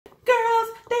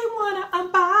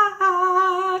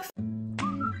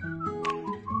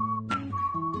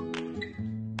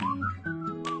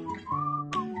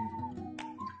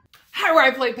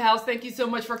Alright, Play Pals, thank you so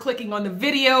much for clicking on the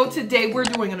video. Today we're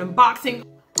doing an unboxing.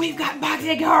 We've got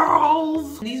Boxy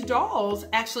Girls! These dolls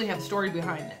actually have a story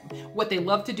behind them. What they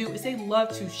love to do is they love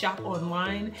to shop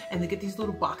online and they get these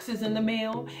little boxes in the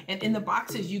mail. And in the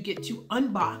boxes you get to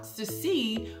unbox to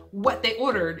see what they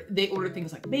ordered. They ordered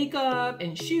things like makeup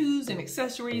and shoes and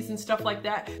accessories and stuff like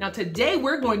that. Now today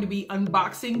we're going to be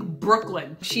unboxing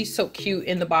Brooklyn. She's so cute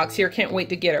in the box here. Can't wait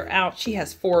to get her out. She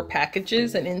has 4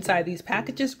 packages, and inside these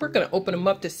packages we're going to open them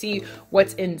up to see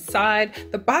what's inside.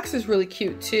 The box is really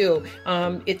cute too.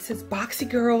 It says Boxy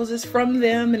Girls is from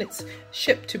them and it's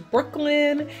shipped to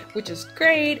Brooklyn, which is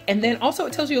great. And then also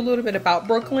it tells you a little bit about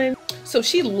Brooklyn. So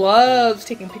she loves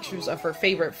taking pictures of her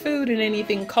favorite food and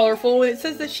anything colorful. And it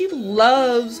says that she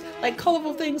loves like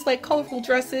colorful things, like colorful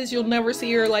dresses. You'll never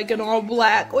see her like in all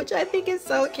black, which I think is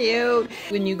so cute.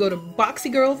 When you go to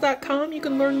boxygirls.com, you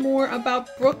can learn more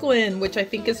about Brooklyn, which I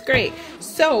think is great.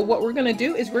 So what we're gonna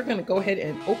do is we're gonna go ahead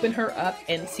and open her up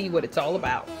and see what it's all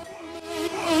about.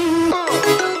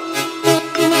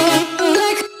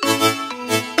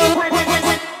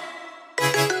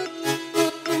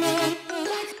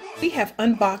 We have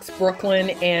unboxed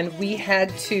Brooklyn and we had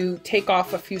to take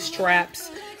off a few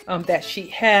straps that she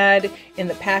had in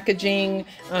the packaging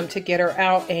to get her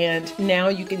out, and now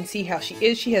you can see how she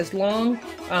is. She has long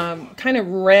kind of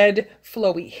red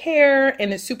flowy hair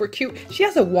and it's super cute. She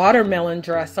has a watermelon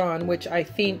dress on, which I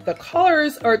think the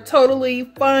colors are totally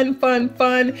fun.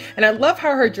 And I love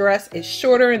how her dress is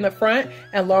shorter in the front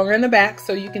and longer in the back,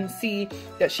 so you can see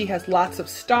that she has lots of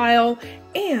style.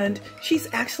 And she's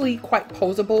actually quite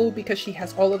posable because she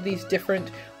has all of these different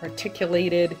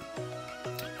articulated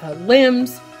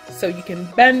limbs. So you can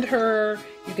bend her,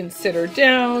 you can sit her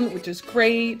down, which is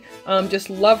great. Just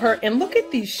love her. And look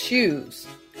at these shoes.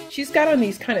 She's got on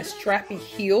these kind of strappy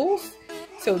heels.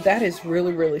 So that is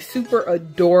really super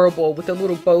adorable with the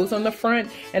little bows on the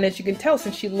front. And as you can tell,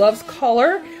 since she loves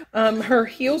color, her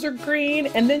heels are green,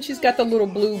 and then she's got the little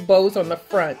blue bows on the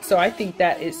front. So I think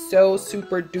that is so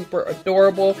super duper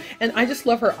adorable. And I just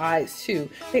love her eyes too.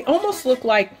 They almost look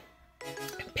like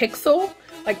pixels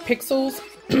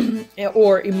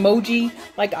or emoji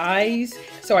like eyes.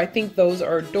 So I think those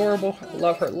are adorable. I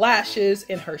love her lashes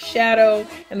and her shadow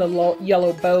and the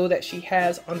yellow bow that she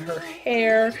has on her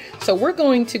hair. So we're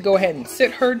going to go ahead and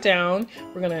sit her down.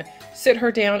 We're going to sit her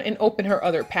down and open her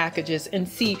other packages and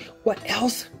see what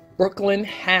else Brooklyn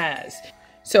has.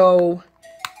 So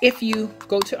if you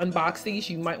go to unbox these,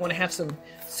 you might want to have some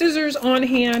scissors on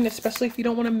hand, especially if you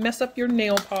don't want to mess up your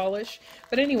nail polish.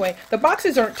 But anyway, the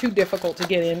boxes aren't too difficult to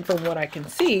get in from what I can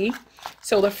see.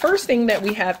 So the first thing that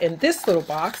we have in this little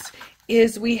box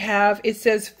is it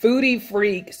says foodie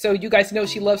freak. So you guys know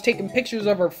she loves taking pictures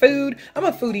of her food. I'm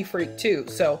a foodie freak too.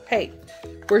 So hey,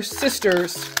 we're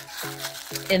sisters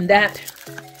in that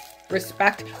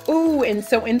respect. Ooh, and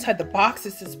so inside the box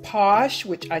this is Posh,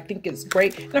 which I think is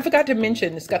great. And I forgot to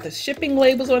mention, it's got the shipping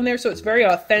labels on there, so it's very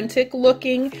authentic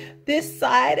looking this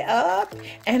side up,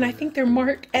 and I think they're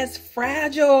marked as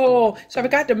fragile, so I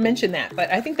forgot to mention that.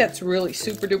 But I think that's really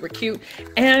super duper cute.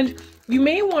 And you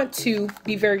may want to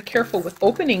be very careful with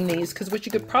opening these, because what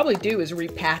you could probably do is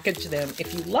repackage them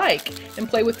if you like and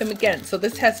play with them again. So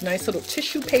this has nice little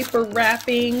tissue paper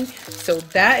wrapping, so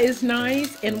that is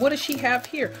nice. And what does she have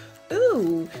here?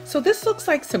 Ooh, so this looks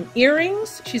like some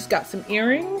earrings. She's got some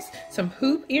earrings, some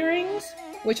hoop earrings,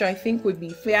 which I think would be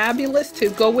fabulous to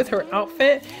go with her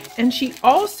outfit. And she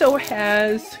also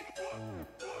has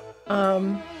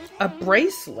a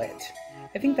bracelet.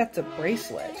 I think that's a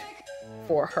bracelet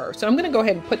for her. So I'm going to go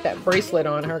ahead and put that bracelet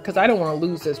on her because I don't want to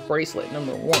lose this bracelet,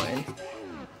 number 1.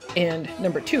 And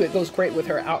number 2, it goes great with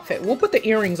her outfit. We'll put the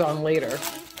earrings on later.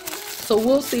 So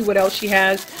we'll see what else she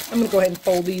has. I'm going to go ahead and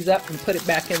fold these up and put it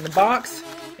back in the box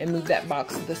and move that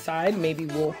box to the side. Maybe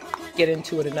we'll get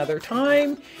into it another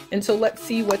time. And so let's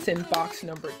see what's in box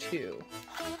number 2.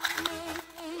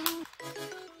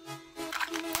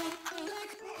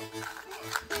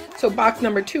 So box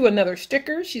number 2, another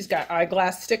sticker. She's got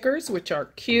eyeglass stickers, which are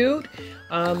cute.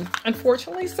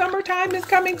 Unfortunately, summertime is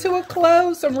coming to a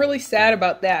close, so I'm really sad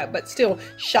about that. But still,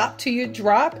 shop till you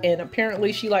drop, and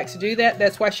apparently she likes to do that.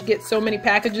 That's why she gets so many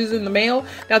packages in the mail.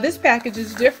 Now this package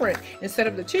is different. Instead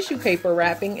of the tissue paper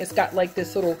wrapping, it's got like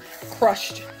this little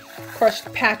crushed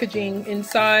packaging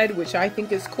inside, which I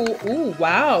think is cool. Ooh,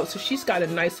 wow. So she's got a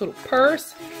nice little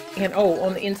purse. And oh,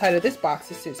 on the inside of this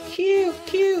box it says cute.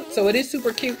 So it is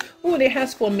super cute. Oh, and it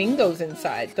has flamingos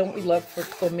inside. Don't we love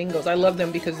flamingos? I love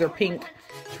them because they're pink.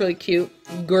 It's really cute.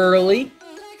 Girly.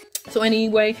 So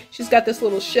anyway, she's got this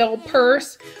little shell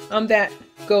purse that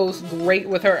goes great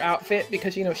with her outfit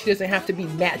because, you know, she doesn't have to be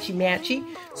matchy.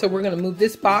 So we're going to move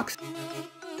this box.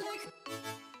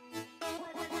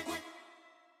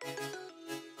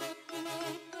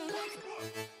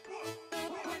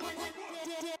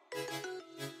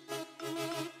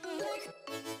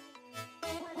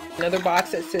 Another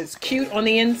box that says cute on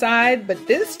the inside, but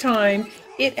this time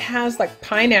it has like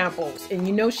pineapples, and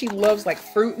you know she loves like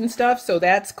fruit and stuff, so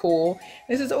that's cool.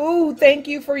 This is, oh, thank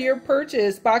you for your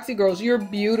purchase, Boxy Girls. You're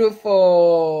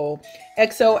beautiful.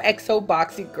 XOXO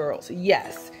Boxy Girls.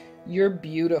 Yes, you're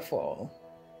beautiful.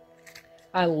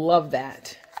 I love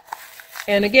that.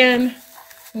 And again,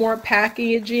 more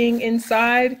packaging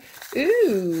inside.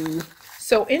 Ooh.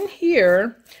 So in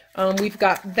here, we've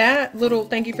got that little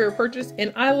thank you for your purchase,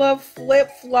 and I love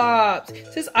flip-flops.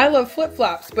 It says I love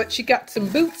flip-flops, but she got some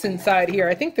boots inside here.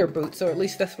 I think they're boots, or at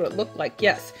least that's what it looked like.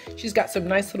 Yes, she's got some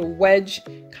nice little wedge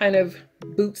kind of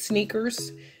boot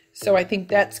sneakers. So I think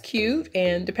that's cute,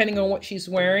 and depending on what she's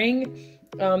wearing,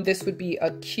 this would be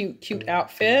a cute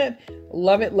outfit.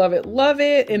 Love it, love it, love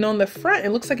it. And on the front,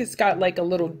 it looks like it's got like a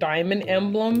little diamond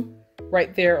emblem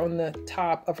right there on the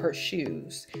top of her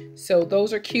shoes. So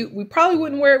those are cute. We probably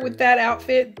wouldn't wear it with that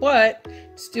outfit, but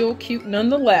still cute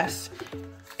nonetheless.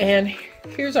 And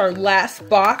here's our last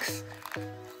box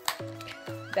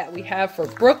that we have for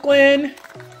Brooklyn.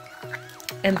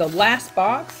 And the last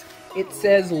box, it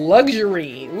says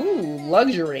luxury. Ooh,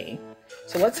 luxury.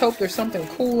 So let's hope there's something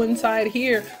cool inside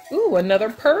here. Ooh, another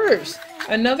purse.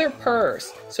 Another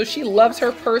purse. So she loves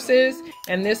her purses,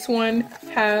 and this one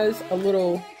has a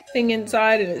little thing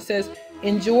inside, and it says,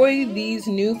 enjoy these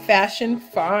new fashion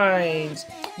finds.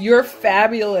 You're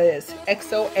fabulous.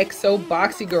 XOXO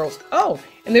Boxy Girls. Oh,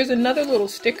 and there's another little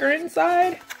sticker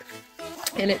inside,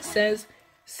 and it says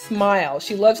smile.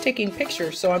 She loves taking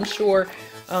pictures, so I'm sure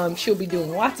she'll be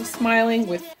doing lots of smiling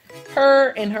with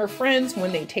her and her friends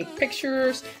when they take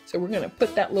pictures. So we're gonna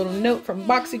put that little note from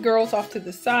Boxy Girls off to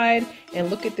the side, and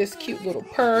look at this cute little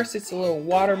purse. It's a little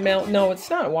watermelon. No, it's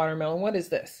not a watermelon. What is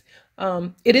this?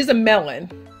 It is a melon.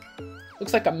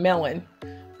 Looks like a melon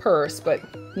purse, but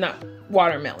not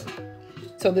watermelon.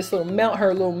 So this little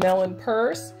her little melon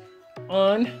purse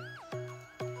on.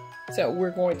 So we're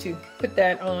going to put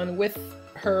that on with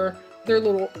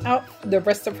the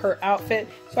rest of her outfit.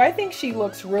 So I think she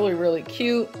looks really, really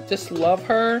cute. Just love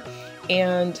her.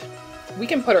 And we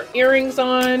can put her earrings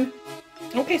on.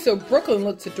 Okay, so Brooklyn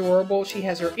looks adorable. She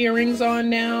has her earrings on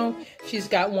now. She's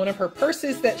got one of her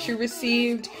purses that she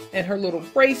received and her little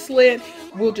bracelet.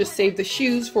 We'll just save the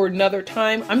shoes for another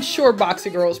time. I'm sure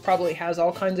Boxy Girls probably has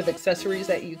all kinds of accessories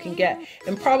that you can get,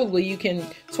 and probably you can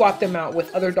swap them out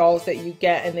with other dolls that you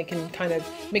get, and they can kind of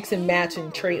mix and match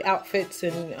and trade outfits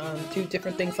and do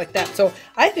different things like that. So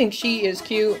I think she is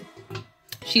cute.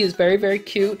 She is very, very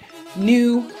cute.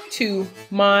 New to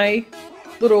my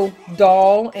little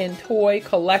doll and toy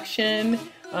collection.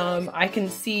 I can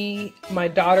see my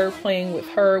daughter playing with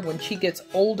her when she gets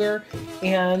older,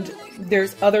 and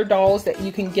there's other dolls that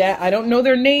you can get. I don't know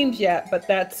their names yet, but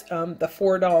that's the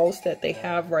 4 dolls that they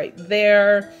have right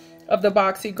there of the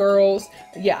Boxy Girls.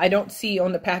 Yeah, I don't see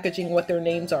on the packaging what their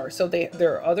names are. So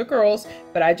there are other girls,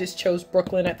 but I just chose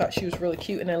Brooklyn. I thought she was really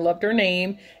cute and I loved her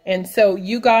name. And so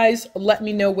you guys let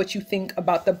me know what you think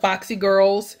about the Boxy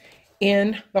Girls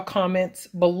in the comments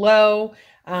below.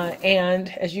 And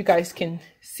as you guys can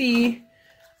see,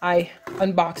 I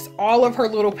unboxed all of her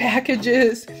little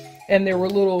packages, and there were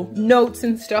little notes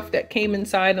and stuff that came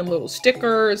inside and little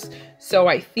stickers. So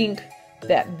I think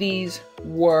that these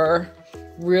were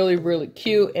really, really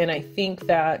cute, and I think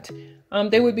that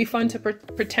they would be fun to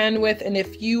pretend with. And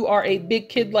if you are a big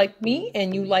kid like me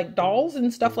and you like dolls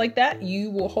and stuff like that, you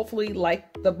will hopefully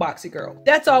like the Boxy Girl.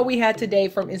 That's all we had today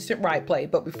from Instant Ride Play.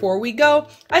 But before we go,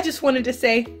 I just wanted to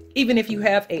say, even if you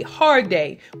have a hard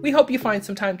day, we hope you find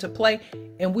some time to play,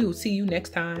 and we will see you next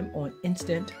time on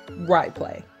Instant Ride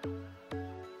Play.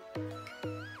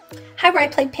 Hi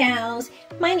Ride Play pals,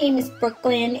 my name is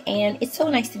Brooklyn, and it's so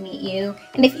nice to meet you.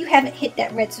 And if you haven't hit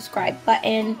that red subscribe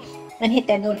button and hit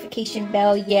that notification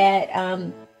bell yet, what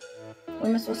am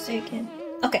I supposed to say again?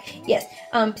 Okay, yes.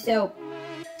 So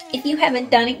if you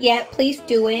haven't done it yet, please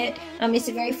do it. It's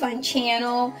a very fun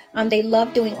channel. They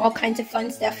love doing all kinds of fun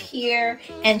stuff here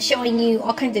and showing you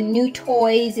all kinds of new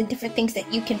toys and different things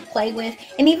that you can play with.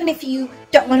 And even if you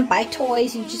don't want to buy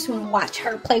toys, you just want to watch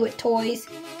her play with toys,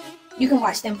 you can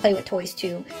watch them play with toys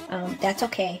too. That's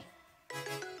okay.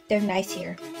 They're nice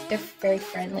here. They're very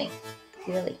friendly.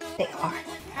 Really, they are.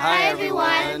 Hi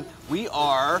everyone. We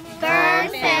are Bird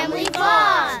Family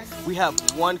Vlogs. We have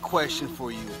one question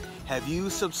for you. Have you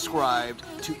subscribed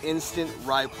to Instant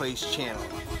Ride Play's channel?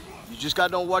 You just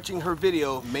got done watching her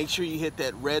video. Make sure you hit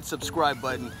that red subscribe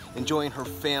button and join her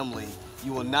family.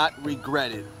 You will not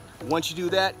regret it. Once you do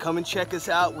that, come and check us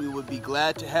out. We would be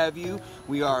glad to have you.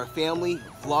 We are a family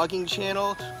vlogging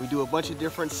channel. We do a bunch of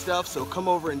different stuff, so come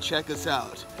over and check us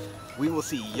out. We will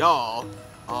see y'all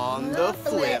on the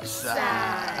flip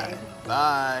side.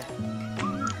 Bye.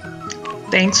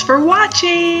 Thanks for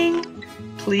watching.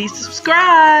 Please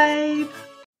subscribe.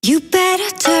 You better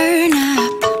turn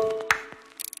up.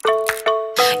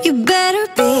 You better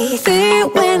be there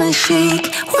when I shake.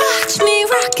 Watch me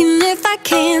rockin' if I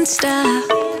can't stop.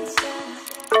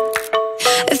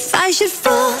 If I should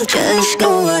fall, just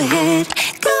go ahead.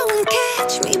 Go and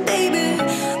catch me.